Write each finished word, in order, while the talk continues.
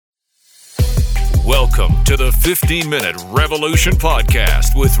Welcome to the 15-Minute Revolution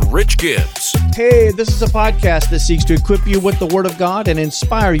Podcast with Rich Gibbs. Hey, this is a podcast that seeks to equip you with the Word of God and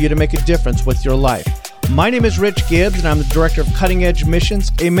inspire you to make a difference with your life. My name is Rich Gibbs, and I'm the Director of Cutting Edge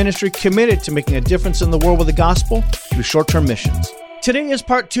Missions, a ministry committed to making a difference in the world with the gospel through short-term missions. Today is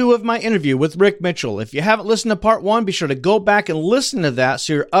part 2 of my interview with Rick Mitchell. If you haven't listened to part 1, be sure to go back and listen to that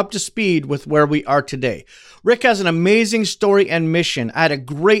so you're up to speed with where we are today. Rick has an amazing story and mission. I had a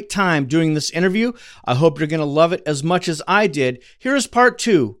great time doing this interview. I hope you're going to love it as much as I did. Here is part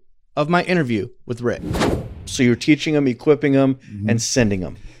 2 of my interview with Rick. So you're teaching them, equipping them, and sending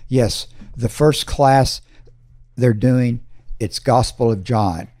them. Yes. The first class they're doing, it's Gospel of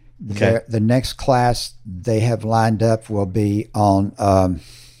John. Okay. The next class they have lined up will be on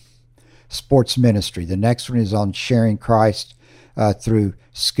sports ministry. The next one is on sharing Christ through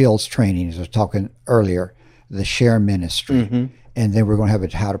skills training, as I was talking earlier, the share ministry. And then we're going to have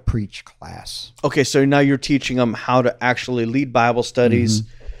a how to preach class. Okay, so now you're teaching them how to actually lead Bible studies,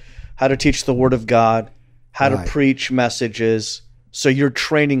 how to teach the Word of God, how to preach messages. So you're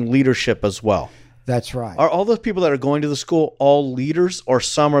training leadership as well. That's right. Are all those people that are going to the school all leaders, or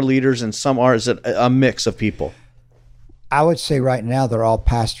some are leaders and some are? Is it a mix of people? I would say right now they're all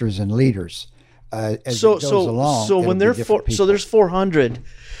pastors and leaders. As it goes along, so when there's there's 400.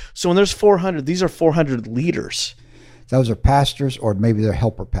 So when there's 400, these are 400 leaders. Those are pastors, or maybe they're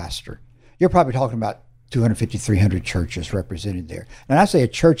helper pastor. You're probably talking about 250, 300 churches represented there. And I say a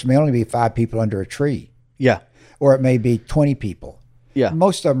church may only be 5 people under a tree. Yeah. Or it may be 20 people. Yeah.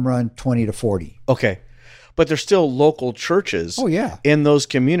 Most of them run 20 to 40. Okay. But there's still local churches in those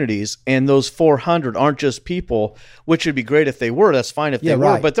communities, and those 400 aren't just people, which would be great if they were. That's fine if they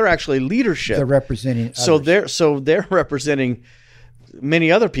were, but they're actually leadership. They're representing others. So they're representing many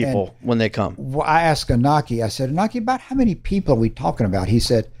other people when they come. Well, I asked Anaki, I said, Anaki, about how many people are we talking about? He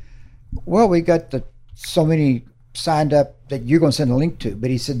said, well, we got so many signed up that you're going to send a link to. But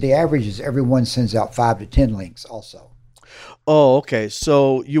he said the average is everyone sends out 5 to 10 links also. Oh, okay.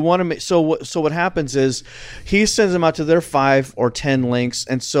 So you want to make so what happens is he sends them out to their 5 or 10 links,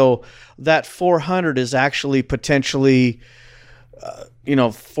 and so that 400 is actually potentially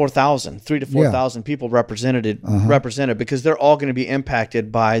 4,000, 3,000 to 4,000 people represented because they're all going to be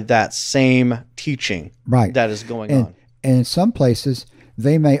impacted by that same teaching that is going on. And in some places,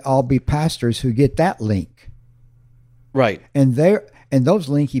 they may all be pastors who get that link. Right. And those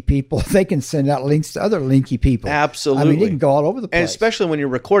linky people, they can send out links to other linky people. Absolutely. I mean, it can go all over the place. And especially when you're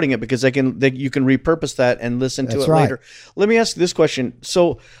recording it, because you can repurpose that and listen to it later. Let me ask you this question.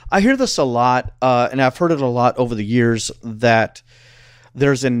 So I hear this a lot, and I've heard it a lot over the years, that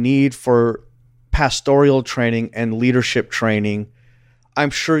there's a need for pastoral training and leadership training. I'm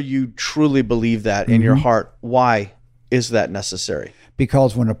sure you truly believe that in your heart. Why is that necessary?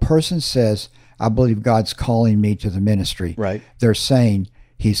 Because when a person says, I believe God's calling me to the ministry, they're saying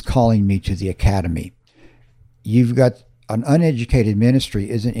he's calling me to the academy. You've got an uneducated ministry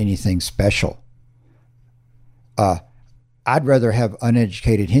isn't anything special. I'd rather have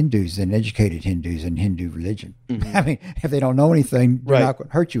uneducated Hindus than educated Hindus in Hindu religion. I mean, if they don't know anything, they're not going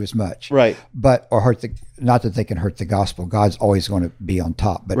to hurt you as much. But not that they can hurt the gospel. God's always going to be on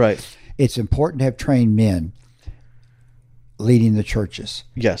top. But it's important to have trained men leading the churches.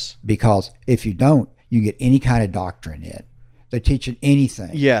 Yes. Because if you don't, you get any kind of doctrine in. They're teaching anything.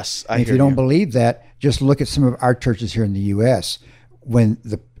 Yes, if you don't believe that, just look at some of our churches here in the U.S. When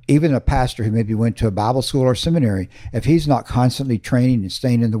even a pastor who maybe went to a Bible school or seminary, if he's not constantly training and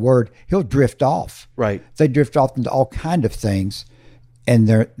staying in the Word, he'll drift off. They drift off into all kind of things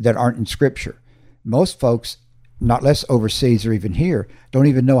that aren't in Scripture. Most folks, not less overseas or even here, don't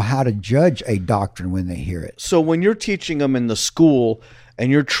even know how to judge a doctrine when they hear it. So when you're teaching them in the school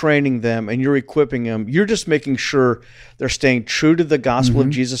and you're training them and you're equipping them, you're just making sure they're staying true to the gospel of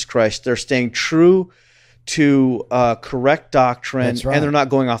Jesus Christ. They're staying true to correct doctrine, and they're not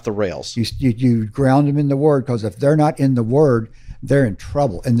going off the rails. You ground them in the Word, because if they're not in the Word, they're in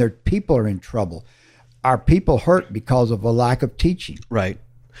trouble, and their people are in trouble. Our people hurt because of a lack of teaching. Right.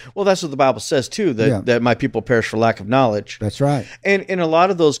 Well, that's what the Bible says too, that my people perish for lack of knowledge. That's right. And in a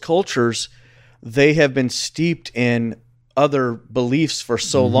lot of those cultures, they have been steeped in other beliefs for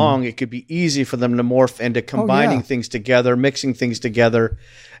so long, it could be easy for them to morph into combining things together, mixing things together.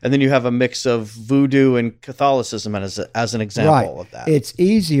 And then you have a mix of voodoo and Catholicism as an example of that. It's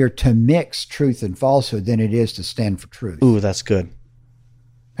easier to mix truth and falsehood than it is to stand for truth. Ooh, that's good.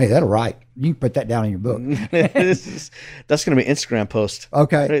 Hey, that'll write. You can put that down in your book. That's going to be an Instagram post.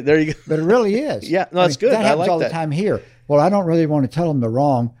 Okay. Right, there you go. But it really is. Yeah, no, that's good. That happens I like all that. the time here. Well, I don't really want to tell them they're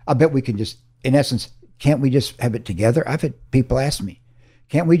wrong. I bet we can just, in essence, can't we just have it together? I've had people ask me,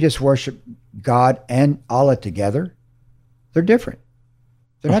 can't we just worship God and Allah together, they're different.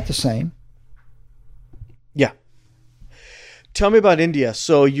 They're not the same. Yeah. Tell me about India.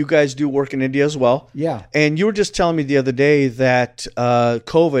 So you guys do work in India as well. Yeah. And you were just telling me the other day that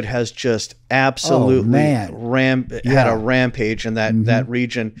COVID has just absolutely had a rampage in that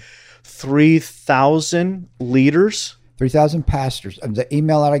region. 3,000 leaders. 3,000 pastors. The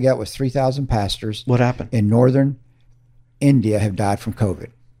email that I got was 3,000 pastors. What happened? In northern India have died from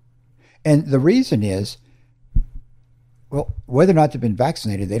COVID. And the reason is, well, whether or not they've been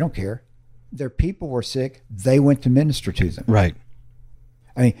vaccinated, they don't care. Their people were sick. They went to minister to them. Right.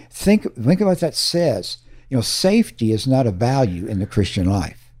 I mean, think of what that says. Safety is not a value in the Christian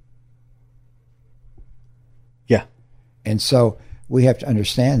life. Yeah. And so we have to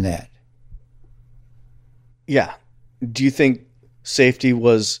understand that. Yeah. Do you think safety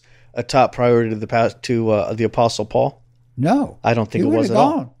was a top priority to the Apostle Paul? No. I don't think it was at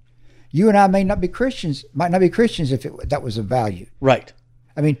all. You and I might not be Christians if that was a value. Right.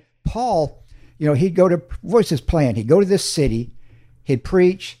 I mean, Paul, he'd go to, what's his plan? He'd go to this city, he'd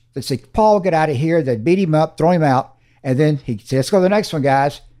preach, they'd say, Paul, get out of here. They'd beat him up, throw him out. And then he'd say, let's go to the next one,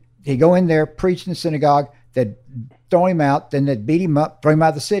 guys. He'd go in there, preach in the synagogue, they'd throw him out, then they'd beat him up, throw him out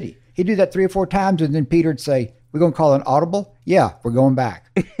of the city. He'd do that 3 or 4 times, and then Peter would say, we're going to call an audible? Yeah, we're going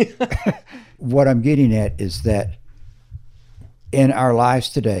back. What I'm getting at is that in our lives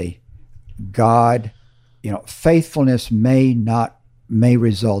today, God, faithfulness may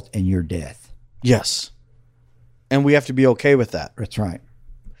result in your death. Yes. And we have to be okay with that. That's right.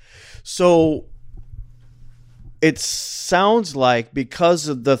 So it sounds like because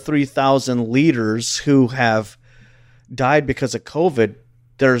of the 3,000 leaders who have died because of COVID,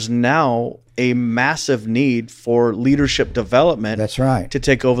 there's now a massive need for leadership development. That's right. To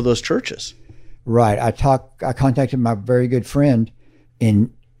take over those churches. Right. I contacted my very good friend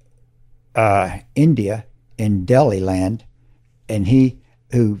in India, in Delhi land, and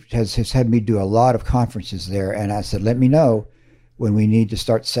who has had me do a lot of conferences there. And I said, let me know when we need to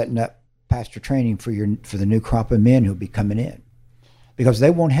start setting up pastor training for the new crop of men who'll be coming in, because they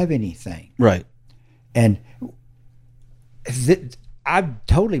won't have anything. Right. And I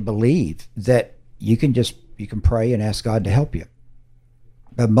totally believe that you can pray and ask God to help you.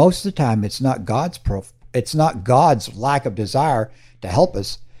 But most of the time, it's not God's lack of desire to help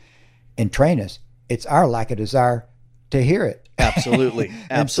us and train us. It's our lack of desire to hear it. Absolutely.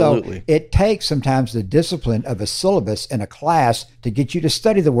 Absolutely. So it takes sometimes the discipline of a syllabus in a class to get you to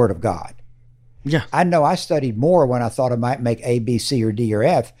study the Word of God. Yeah. I know I studied more when I thought I might make A, B, C, or D, or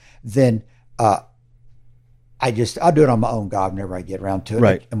F than I'll do it on my own, God, whenever I get around to it.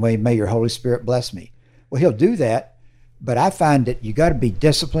 Right. And may your Holy Spirit bless me. Well, He'll do that. But I find that you got to be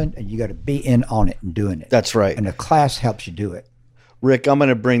disciplined and you got to be in on it and doing it. That's right. And the class helps you do it. Rick, I'm going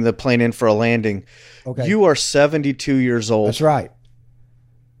to bring the plane in for a landing. Okay. You are 72 years old. That's right.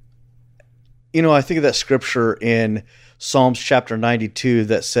 I think of that scripture in Psalms chapter 92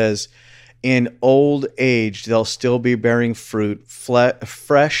 that says, in old age, they'll still be bearing fruit,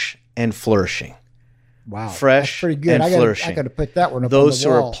 fresh and flourishing. Wow. Fresh. That's pretty good. And flourishing. I got to put that one up Those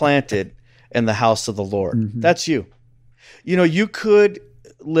on the wall. who are planted in the house of the Lord. Mm-hmm. That's you. You could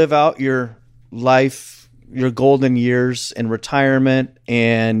live out your life, your golden years in retirement,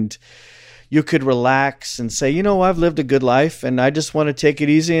 and you could relax and say, I've lived a good life and I just want to take it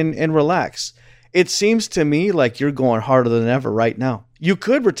easy and relax. It seems to me like you're going harder than ever right now. You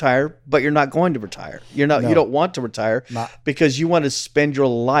could retire, but you're not going to retire. You don't want to retire because you want to spend your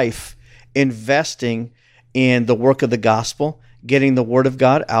life investing in the work of the gospel, getting the word of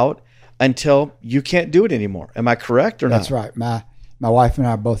God out, until you can't do it anymore. Am I correct or not? That's right. My wife and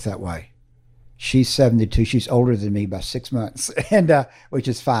I are both that way. She's 72. She's older than me by 6 months, and which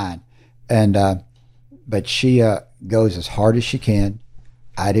is fine. And but she goes as hard as she can.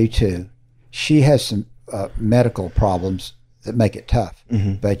 I do too. She has some medical problems that make it tough,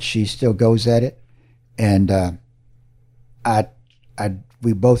 but she still goes at it. And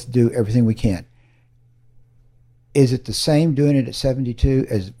we both do everything we can. Is it the same doing it at 72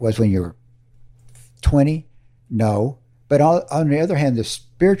 as was when you were 20? No. But on the other hand, the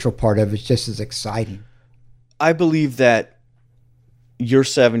spiritual part of it is just as exciting. I believe that you're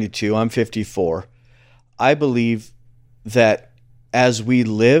 72, I'm 54. I believe that as we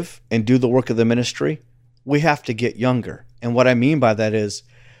live and do the work of the ministry, we have to get younger. And what I mean by that is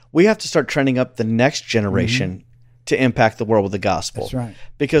we have to start training up the next generation to impact the world with the gospel. That's right.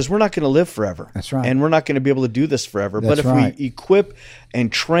 Because we're not going to live forever. That's right. And we're not going to be able to do this forever. That's but if right. we equip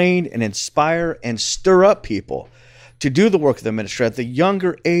and train and inspire and stir up people to do the work of the ministry at the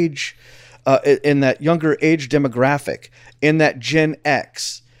younger age, in that younger age demographic, in that Gen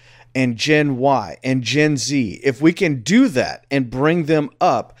X, and Gen Y and Gen Z, if we can do that and bring them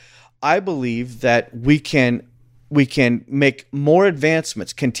up, I believe that we can make more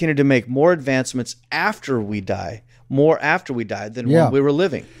advancements, continue to make more advancements after we die, more after we die than when we were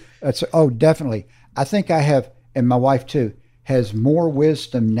living. Definitely. I think I have, and my wife too, has more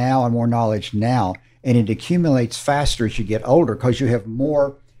wisdom now and more knowledge now, and it accumulates faster as you get older because you have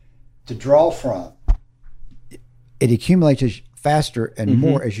more to draw from. It accumulates faster and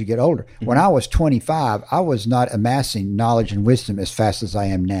more as you get older. When I was 25, I was not amassing knowledge and wisdom as fast as I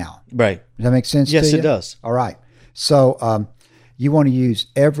am now. Right. Does that make sense to you? Yes, it does. All right. So you want to use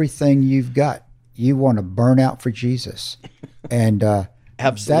everything you've got. You want to burn out for Jesus. And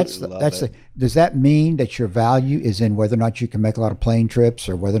absolutely. Does that mean that your value is in whether or not you can make a lot of plane trips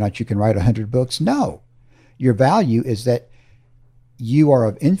or whether or not you can write 100 books? No. Your value is that you are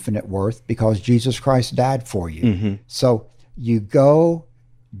of infinite worth because Jesus Christ died for you. So you go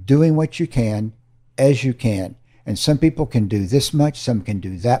doing what you can as you can. And some people can do this much, some can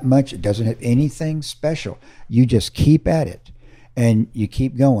do that much. It doesn't have anything special. You just keep at it and you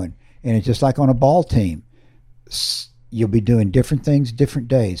keep going. And it's just like on a ball team. You'll be doing different things, different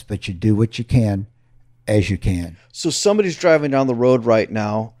days, but you do what you can as you can. So somebody's driving down the road right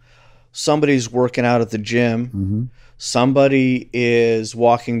now. Somebody's working out at the gym. Somebody is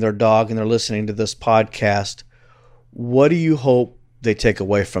walking their dog and they're listening to this podcast. What do you hope they take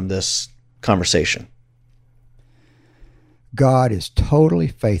away from this conversation? God is totally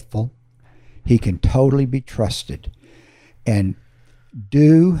faithful. He can totally be trusted. And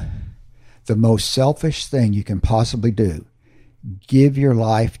do the most selfish thing you can possibly do. Give your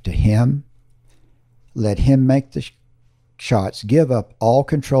life to Him. Let Him make the shots. Give up all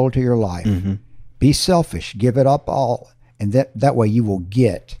control to your life. Be selfish. Give it up all. And that way you will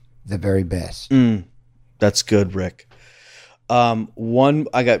get the very best. That's good, Rick.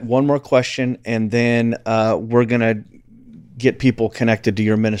 I got one more question, and then we're going to get people connected to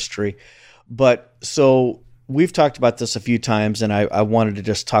your ministry. But so we've talked about this a few times, and I wanted to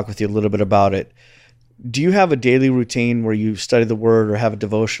just talk with you a little bit about it. Do you have a daily routine where you study the Word or have a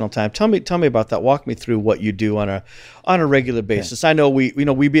devotional time? Tell me about that. Walk me through what you do on a regular basis. I know we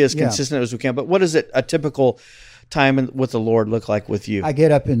be as consistent as we can, but what is it a typical time with the Lord look like with you? I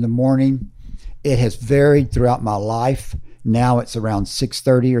get up in the morning. It has varied throughout my life. Now it's around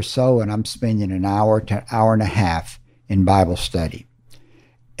 6:30 or so, and I'm spending an hour to an hour and a half in Bible study.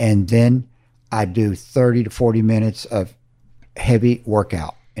 And then I do 30 to 40 minutes of heavy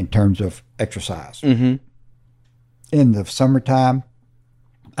workout in terms of exercise. In the summertime,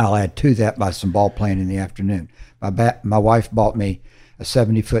 I'll add to that by some ball playing in the afternoon. My wife bought me a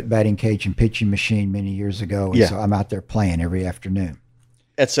 70-foot batting cage and pitching machine many years ago, and so I'm out there playing every afternoon.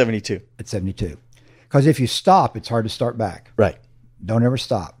 At 72? At 72. Because if you stop, it's hard to start back. Right. Don't ever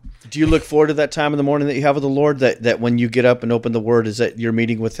stop. Do you look forward to that time in the morning that you have with the Lord, that when you get up and open the Word, is that you're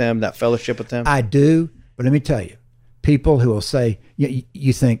meeting with Him, that fellowship with Him? I do, but let me tell you, people who will say,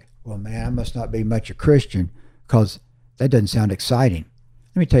 you think, well, man, I must not be much a Christian because that doesn't sound exciting.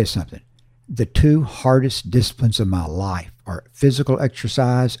 Let me tell you something. The two hardest disciplines of my life are physical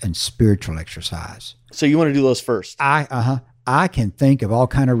exercise and spiritual exercise. So you want to do those first? I can think of all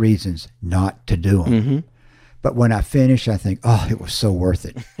kind of reasons not to do them. But when I finish, I think, oh, it was so worth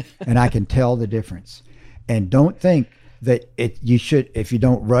it. And I can tell the difference. And don't think that you should, if you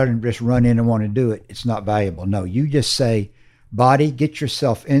don't just run in and want to do it, it's not valuable. No, you just say, body, get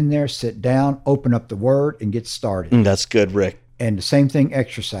yourself in there, sit down, open up the Word, and get started. That's good, Rick. And the same thing,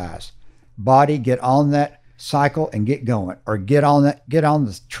 exercise. Body, get on that cycle and get going. Or get on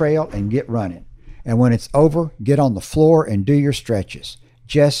the trail and get running. And when it's over, get on the floor and do your stretches.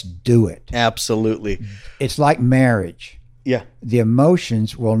 Just do it. Absolutely. It's like marriage. Yeah. The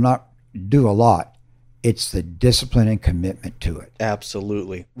emotions will not do a lot. It's the discipline and commitment to it.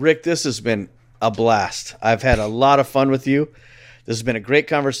 Absolutely. Rick, this has been a blast. I've had a lot of fun with you. This has been a great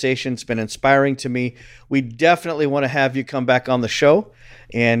conversation. It's been inspiring to me. We definitely want to have you come back on the show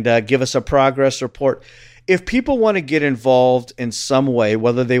and give us a progress report. If people want to get involved in some way,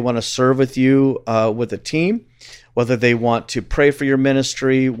 whether they want to serve with you with a team, whether they want to pray for your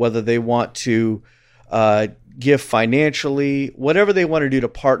ministry, whether they want to give financially, whatever they want to do to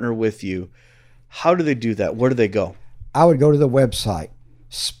partner with you, how do they do that? Where do they go? I would go to the website,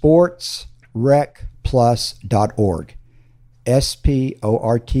 sportsrecplus.org.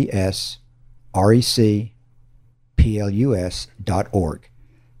 sportsrecplus.org.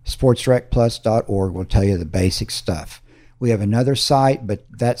 sportsrecplus.org will tell you the basic stuff. We have another site, but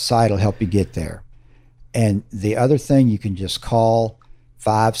that site will help you get there. And the other thing, you can just call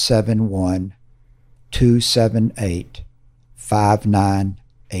 571-278-5988.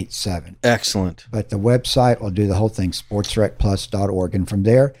 887. Excellent. But the website will do the whole thing, sportsrecplus.org. And from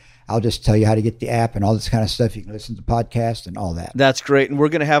there, I'll just tell you how to get the app and all this kind of stuff. You can listen to the podcast and all that. That's great. And we're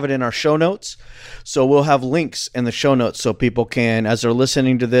going to have it in our show notes. So we'll have links in the show notes so people can, as they're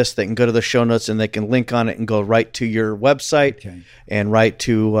listening to this, they can go to the show notes and they can link on it and go right to your website and right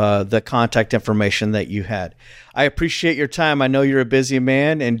to the contact information that you had. I appreciate your time. I know you're a busy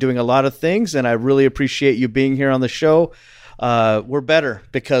man and doing a lot of things, and I really appreciate you being here on the show. We're better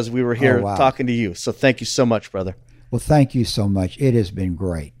because we were here talking to you. So thank you so much, brother. Well, thank you so much. It has been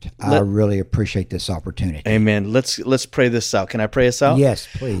great. I really appreciate this opportunity. Amen. Let's pray this out. Can I pray us out? Yes,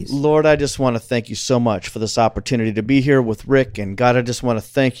 please. Lord, I just want to thank you so much for this opportunity to be here with Rick. And God, I just want to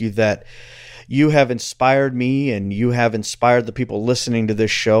thank you that you have inspired me and you have inspired the people listening to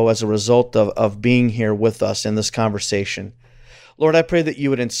this show as a result of being here with us in this conversation. Lord, I pray that you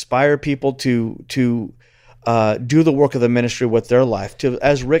would inspire people to do the work of the ministry with their life, to,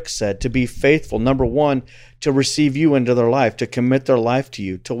 as Rick said, to be faithful. Number one, to receive you into their life, to commit their life to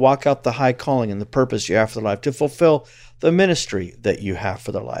you, to walk out the high calling and the purpose you have for their life, to fulfill the ministry that you have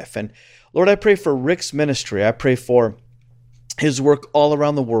for their life. And Lord, I pray for Rick's ministry. I pray for his work all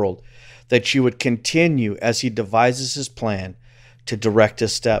around the world, that you would continue as he devises his plan to direct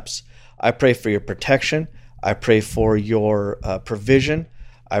his steps. I pray for your protection. I pray for your provision.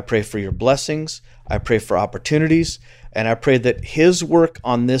 I pray for your blessings. I pray for opportunities. And I pray that his work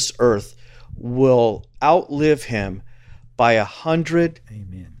on this earth will outlive him by 100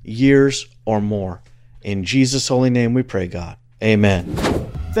 years or more. In Jesus' holy name we pray, God. Amen.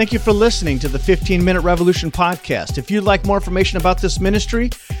 Thank you for listening to the 15-Minute Revolution podcast. If you'd like more information about this ministry,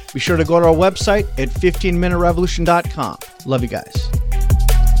 be sure to go to our website at 15minuterevolution.com. Love you guys.